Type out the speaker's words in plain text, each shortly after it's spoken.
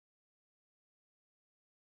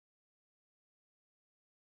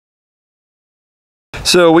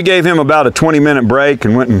So we gave him about a 20-minute break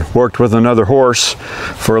and went and worked with another horse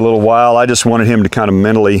for a little while. I just wanted him to kind of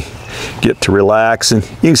mentally get to relax, and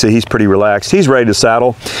you can see he's pretty relaxed. He's ready to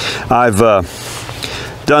saddle. I've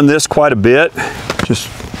done this quite a bit. Just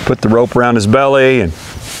put the rope around his belly, and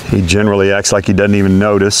he generally acts like he doesn't even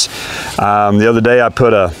notice. The other day I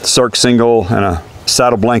put a Cirque single and a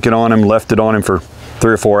saddle blanket on him, left it on him for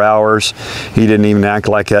 3 or 4 hours. He didn't even act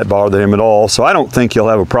like that bothered him at all. So I don't think he'll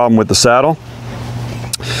have a problem with the saddle.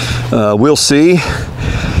 We'll see.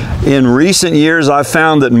 In recent years, I've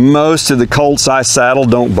found that most of the colts I saddle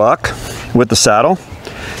don't buck with the saddle.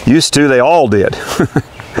 Used to, they all did.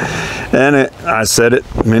 And I said it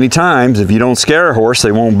many times, if you don't scare a horse,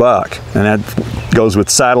 they won't buck. And that goes with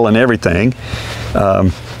saddle and everything.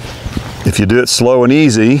 If you do it slow and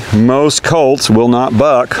easy, most colts will not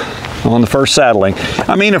buck on the first saddling.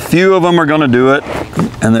 I mean, a few of them are going to do it,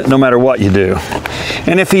 and no matter what you do.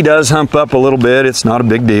 And if he does hump up a little bit, it's not a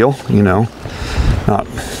big deal, you know.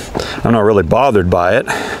 I'm not really bothered by it.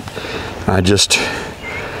 I just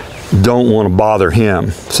don't want to bother him.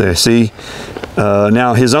 So see,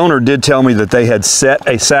 now his owner did tell me that they had set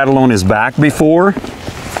a saddle on his back before.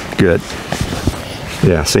 Good.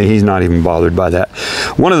 Yeah, see, he's not even bothered by that.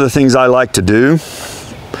 One of the things I like to do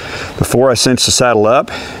before I cinch the saddle up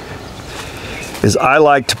is I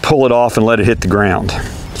like to pull it off and let it hit the ground.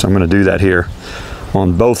 So I'm going to do that here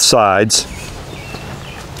on both sides.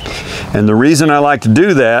 And the reason I like to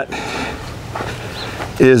do that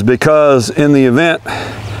is because in the event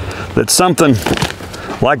that something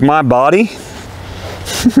like my body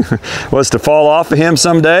was to fall off of him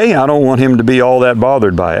someday, I don't want him to be all that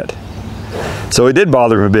bothered by it. So it did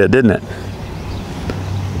bother him a bit, didn't it?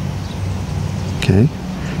 Okay.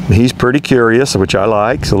 And he's pretty curious, which I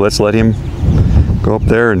like, so let's let him go up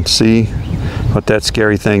there and see what that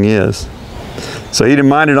scary thing is. So he didn't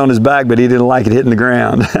mind it on his back, but he didn't like it hitting the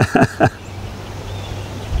ground.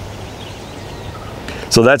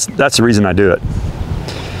 So that's the reason I do it.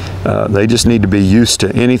 They just need to be used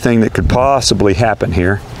to anything that could possibly happen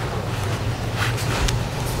here.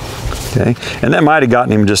 Okay, and that might have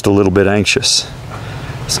gotten him just a little bit anxious.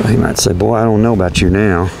 So he might say, boy, I don't know about you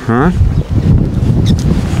now, huh?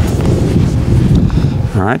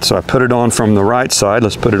 All right, so I put it on from the right side.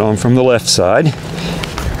 Let's put it on from the left side.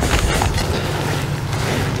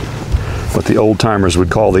 What the old timers would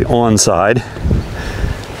call the on side.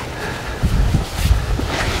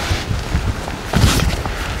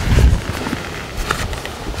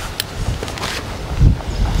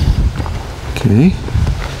 Okay.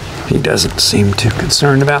 He doesn't seem too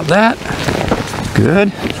concerned about that.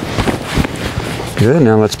 Good. Good,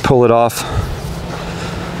 now let's pull it off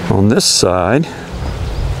on this side.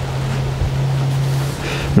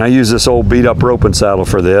 And I use this old beat up roping saddle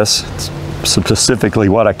for this. It's specifically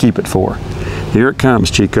what I keep it for. Here it comes,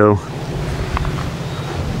 Chico.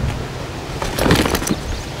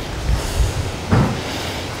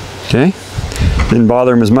 Okay, didn't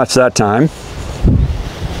bother him as much that time.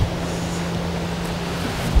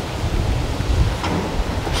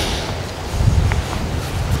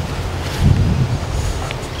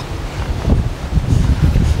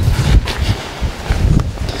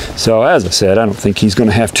 So as I said, I don't think he's going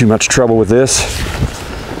to have too much trouble with this.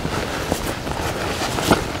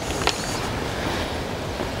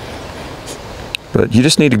 But you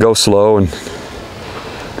just need to go slow and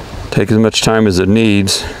take as much time as it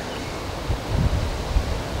needs.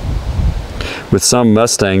 With some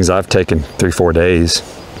Mustangs, I've taken 3-4 days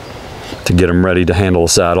to get them ready to handle a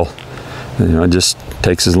saddle. You know, it just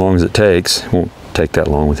takes as long as it takes. It won't take that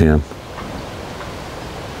long with him.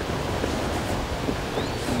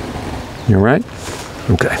 You all right?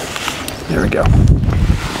 Okay, there we go.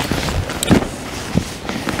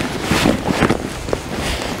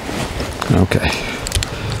 Okay,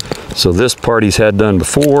 so this part he's had done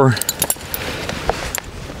before.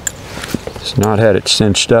 He's not had it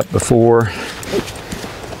cinched up before.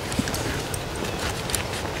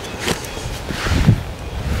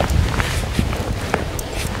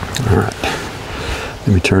 All right, let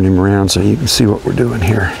me turn him around so you can see what we're doing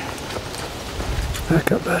here.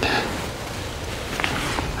 Back up, bud.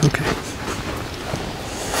 Okay.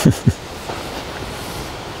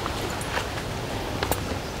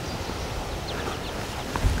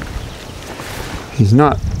 He's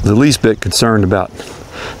not the least bit concerned about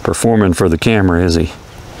performing for the camera, is he?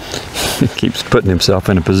 He keeps putting himself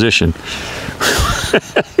in a position.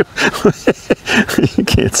 You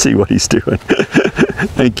can't see what he's doing.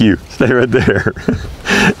 Thank you. Stay right there.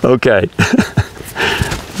 Okay.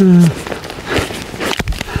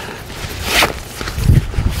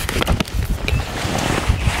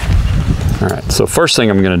 All right, so first thing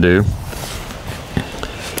I'm going to do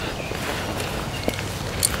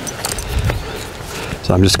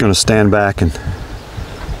So I'm just going to stand back and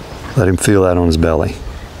let him feel that on his belly. He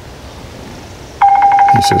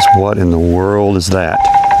says, what in the world is that?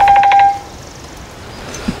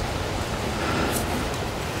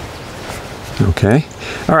 Okay.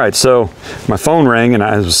 All right, so my phone rang, and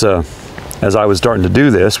as I was starting to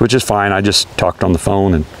do this, which is fine, I just talked on the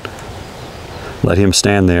phone and let him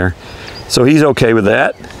stand there. So he's okay with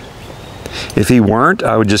that. If he weren't,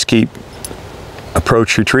 I would just keep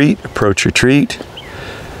approach, retreat.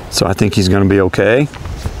 So I think he's going to be okay.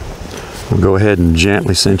 We'll go ahead and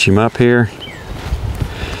gently cinch him up here.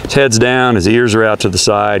 His head's down, his ears are out to the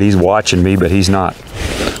side. He's watching me, but he's not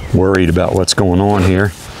worried about what's going on here.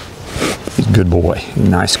 He's a good boy,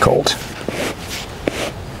 nice colt.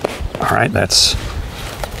 All right, that's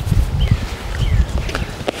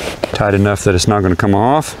tight enough that it's not going to come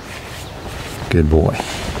off. Good boy.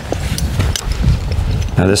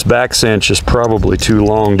 Now this back cinch is probably too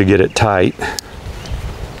long to get it tight.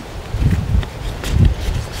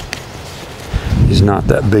 He's not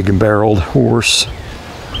that big a barreled horse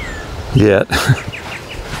yet.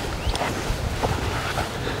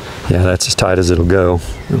 Yeah, that's as tight as it'll go.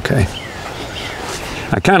 Okay.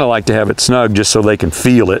 I kind of like to have it snug just so they can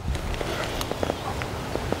feel it.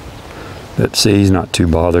 But see, he's not too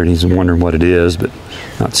bothered. He's wondering what it is, but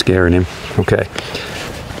not scaring him. Okay.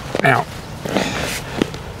 Now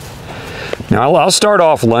I'll start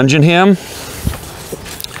off lunging him,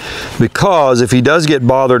 because if he does get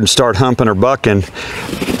bothered and start humping or bucking,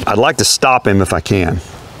 I'd like to stop him if I can.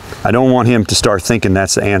 I don't want him to start thinking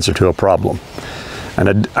that's the answer to a problem.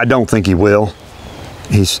 And I don't think he will.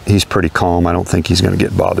 He's pretty calm. I don't think he's going to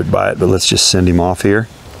get bothered by it, but let's just send him off here.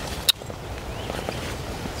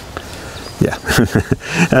 Yeah.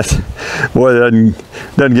 That's, boy, it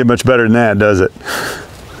doesn't get much better than that, does it?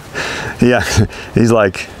 Yeah, he's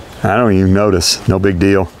like, I don't even notice. No big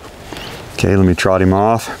deal. Okay, let me trot him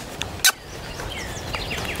off.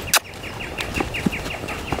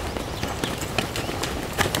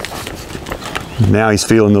 Now he's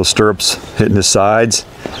feeling those stirrups hitting his sides,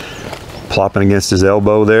 plopping against his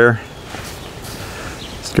elbow there.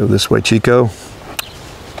 Let's go this way, Chico.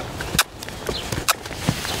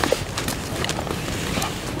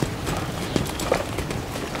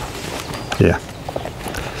 Yeah.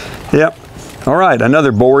 Yep. All right,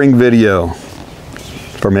 another boring video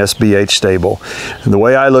from SBH Stable. And the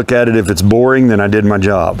way I look at it, if it's boring, then I did my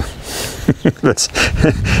job. that's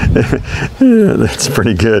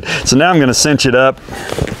pretty good. So now I'm going to cinch it up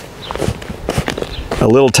a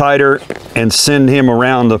little tighter and send him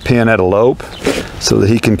around the pen at a lope so that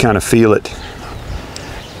he can kind of feel it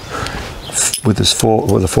with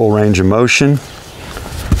a full range of motion.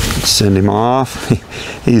 Send him off.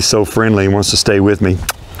 He's so friendly. He wants to stay with me.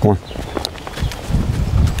 Come on.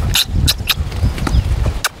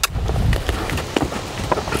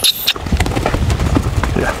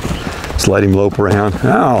 Just let him lope around.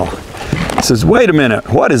 Oh, he says, wait a minute,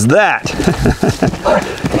 what is that?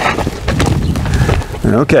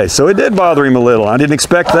 Okay, so it did bother him a little. I didn't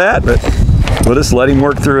expect that, but we'll just let him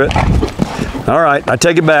work through it. All right, I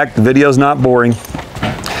take it back. The video's not boring.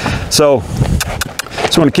 So,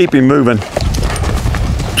 just want to keep him moving.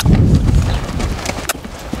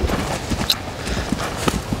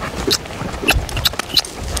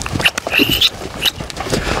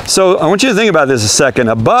 So I want you to think about this a second.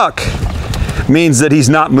 A buck means that he's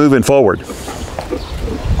not moving forward.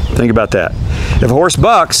 Think about that. If a horse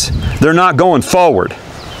bucks, they're not going forward.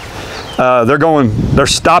 They're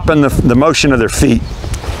stopping the motion of their feet.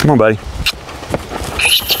 Come on, buddy.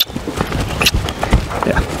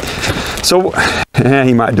 Yeah. So,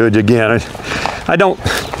 he might do it again. I don't,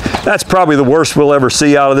 that's probably the worst we'll ever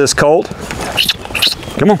see out of this colt.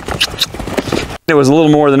 Come on. It was a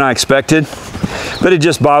little more than I expected, but it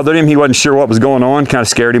just bothered him. He wasn't sure what was going on, kind of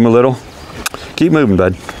scared him a little. Keep moving,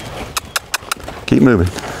 bud. Keep moving.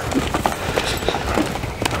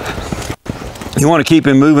 You want to keep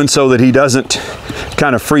him moving so that he doesn't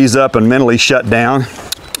kind of freeze up and mentally shut down,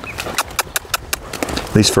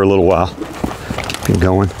 at least for a little while. Keep him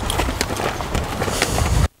going.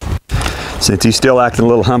 Since he's still acting a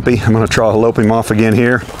little humpy, I'm going to try to lope him off again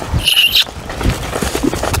here.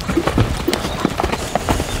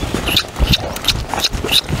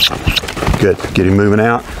 Good. Get him moving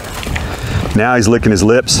out. Now he's licking his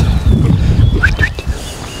lips.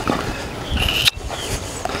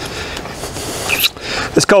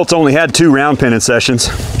 This colt's only had 2 round penning sessions,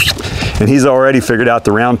 and he's already figured out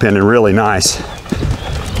the round penning really nice.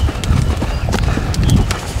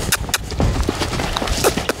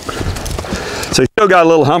 So he's still got a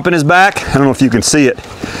little hump in his back. I don't know if you can see it.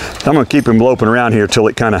 I'm going to keep him loping around here till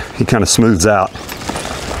he kind of smooths out.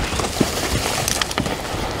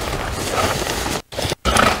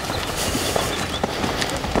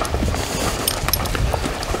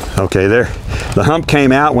 Okay, there. The hump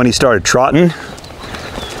came out when he started trotting.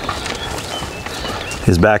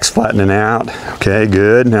 His back's flattening out. Okay,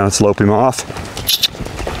 good. Now let's lope him off.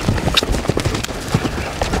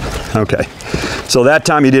 Okay, so that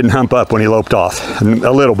time he didn't hump up when he loped off. A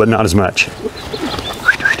little, but not as much.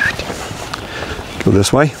 Go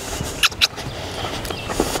this way.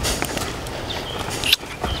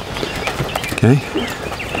 Okay.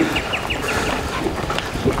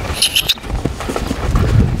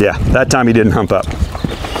 Yeah, that time he didn't hump up.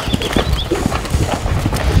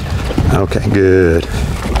 Okay, good.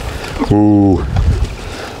 Ooh.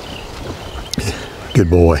 Good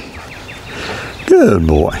boy. Good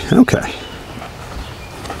boy. Okay.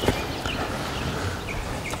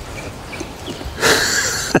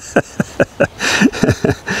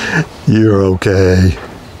 You're okay.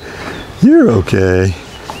 You're okay.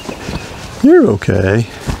 You're okay.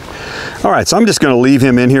 All right, so I'm just going to leave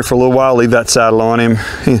him in here for a little while, leave that saddle on him.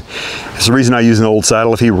 It's the reason I use an old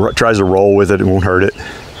saddle. If he tries to roll with it, it won't hurt it.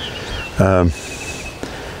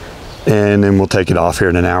 And then we'll take it off here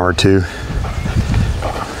in an hour or two.